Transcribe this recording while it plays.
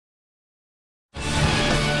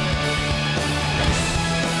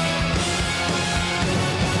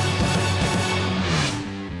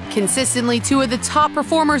Consistently two of the top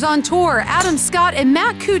performers on tour, Adam Scott and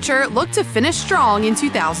Matt Kuchar look to finish strong in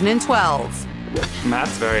 2012.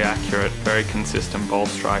 Matt's very accurate, very consistent ball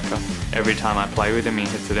striker. Every time I play with him, he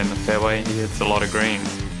hits it in the fairway. He hits a lot of greens.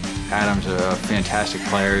 Adam's a fantastic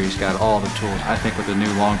player. He's got all the tools. I think with the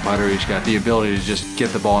new long putter, he's got the ability to just get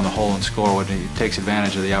the ball in the hole and score when he takes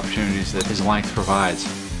advantage of the opportunities that his length provides.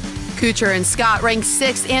 Kuchar and Scott rank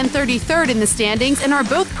 6th and 33rd in the standings and are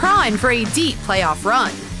both primed for a deep playoff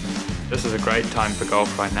run. This is a great time for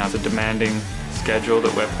golf right now. It's a demanding schedule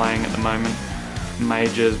that we're playing at the moment.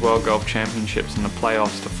 Majors, World Golf Championships, and the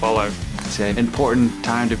playoffs to follow. It's an important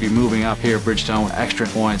time to be moving up here at Bridgestone with extra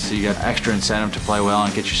points, so you got extra incentive to play well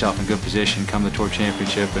and get yourself in good position come the Tour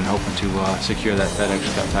Championship and hoping to secure that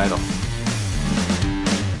FedExCup title.